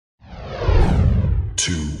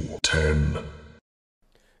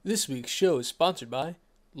This week's show is sponsored by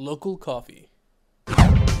Local Coffee.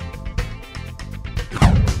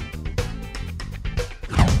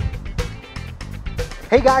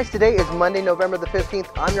 Hey guys, today is Monday, November the 15th.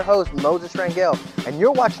 I'm your host, Moses Rangel, and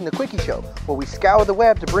you're watching the Quickie Show, where we scour the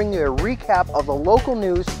web to bring you a recap of the local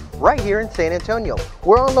news right here in San Antonio.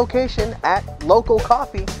 We're on location at Local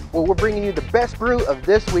Coffee, where we're bringing you the best brew of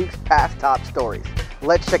this week's past top stories.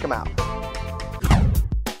 Let's check them out.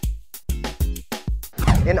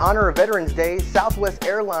 In honor of Veterans Day, Southwest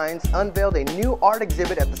Airlines unveiled a new art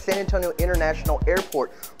exhibit at the San Antonio International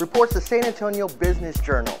Airport, reports the San Antonio Business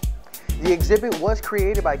Journal. The exhibit was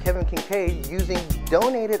created by Kevin Kincaid using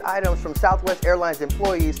donated items from Southwest Airlines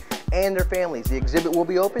employees and their families. The exhibit will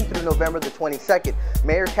be open through November the 22nd.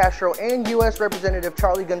 Mayor Castro and U.S. Representative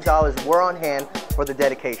Charlie Gonzalez were on hand for the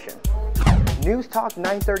dedication. News Talk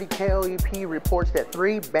 930 KLEP reports that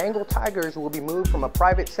 3 Bengal Tigers will be moved from a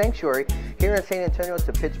private sanctuary here in San Antonio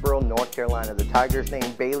to Pittsboro, North Carolina. The Tigers,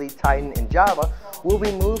 named Bailey, Titan, and Java, will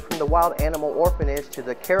be moved from the Wild Animal Orphanage to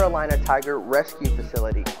the Carolina Tiger Rescue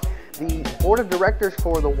Facility. The board of directors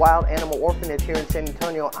for the Wild Animal Orphanage here in San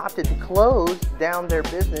Antonio opted to close down their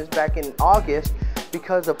business back in August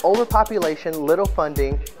because of overpopulation, little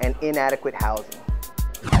funding, and inadequate housing.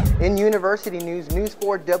 In university news,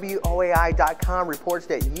 News4WOAI.com reports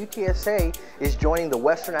that UTSA is joining the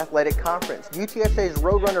Western Athletic Conference. UTSA's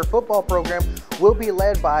Roadrunner football program will be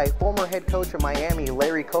led by former head coach of Miami,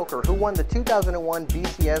 Larry Coker, who won the 2001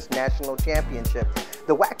 BCS National Championship.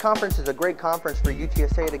 The WAC Conference is a great conference for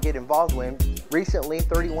UTSA to get involved with. Recently,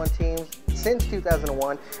 31 teams since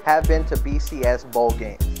 2001 have been to BCS bowl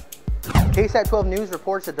games. KSAT 12 News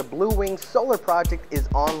reports that the Blue Wing Solar Project is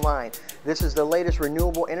online. This is the latest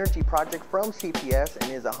renewable energy project from CPS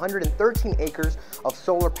and is 113 acres of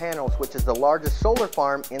solar panels, which is the largest solar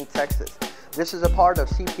farm in Texas. This is a part of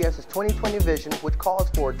CPS's 2020 vision, which calls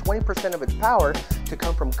for 20% of its power to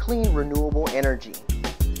come from clean, renewable energy.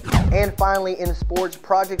 And finally, in sports,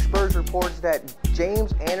 Project Spurs reports that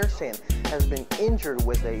James Anderson has been injured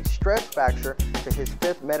with a stress fracture to his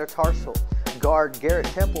 5th metatarsal. Guard Garrett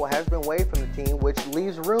Temple has been waived from the team, which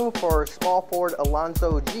leaves room for small forward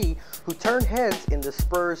Alonzo G, who turned heads in the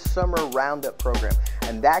Spurs Summer Roundup program.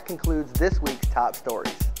 And that concludes this week's top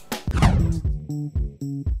stories.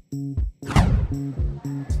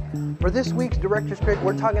 For this week's Director's Pick,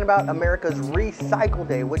 we're talking about America's Recycle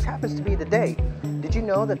Day, which happens to be today. Did you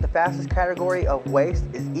know that the fastest category of waste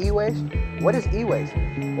is e-waste? What is e-waste?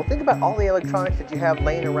 Well, think about all the electronics that you have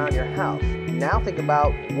laying around your house. Now think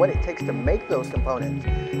about what it takes to make those components,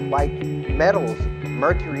 like metals,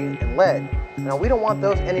 mercury, and lead. Now, we don't want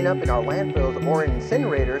those ending up in our landfills or in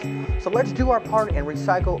incinerators, so let's do our part and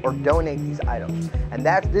recycle or donate these items. And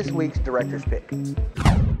that's this week's Director's Pick.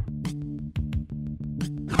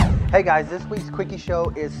 Hey guys, this week's Quickie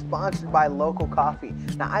Show is sponsored by Local Coffee.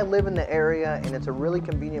 Now, I live in the area and it's a really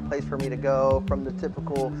convenient place for me to go from the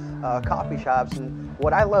typical coffee shops. And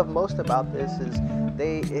what I love most about this is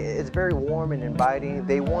it's very warm and inviting.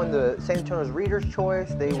 They won the San Antonio's Reader's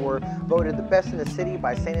Choice. They were voted the best in the city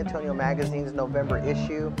by San Antonio Magazine's November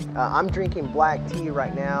issue. I'm drinking black tea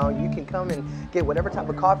right now. You can come and get whatever type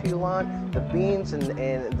of coffee you want. The beans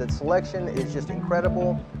and the selection is just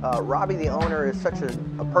incredible. Robbie, the owner, is such a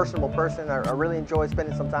personable person. I really enjoy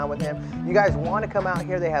spending some time with him. You guys want to come out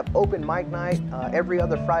here, they have open mic night every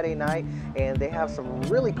other Friday night, and they have some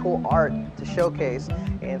really cool art to showcase.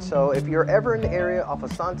 And so if you're ever in the area off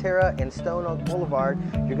of Sonterra and Stone Oak Boulevard,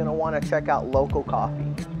 you're going to want to check out Local Coffee.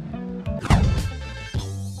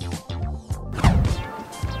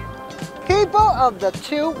 People of the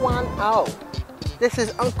 210, this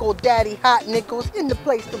is Uncle Daddy Hot Nickels in the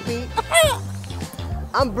place to be.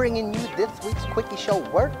 I'm bringing you this week's Quickie Show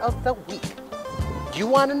Word of the Week. Do you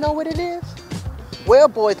want to know what it is? Well,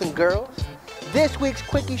 boys and girls, this week's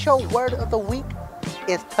Quickie Show Word of the Week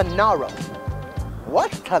is Tanaro.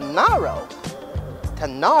 What's Tanaro?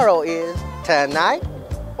 Tanaro is tonight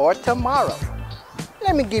or tomorrow.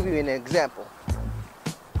 Let me give you an example.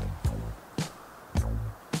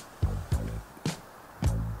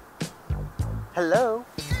 Hello?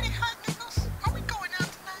 Daddy Hot Nickels, are we going out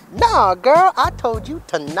tonight? Nah, girl, I told you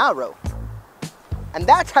Tanaro. And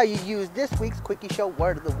that's how you use this week's Quickie Show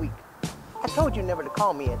Word of the Week. I told you never to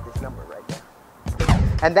call me at this number right there.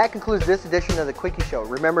 And that concludes this edition of the Quickie Show.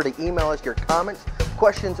 Remember to email us your comments,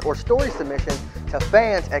 questions, or story submissions to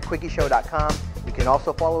fans@quickieshow.com. You can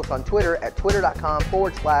also follow us on Twitter at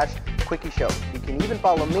twitter.com/Quickie Show. You can even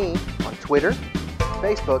follow me on Twitter,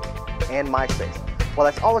 Facebook, and MySpace. Well,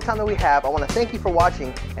 that's all the time that we have. I want to thank you for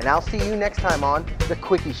watching, and I'll see you next time on The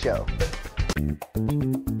Quickie Show.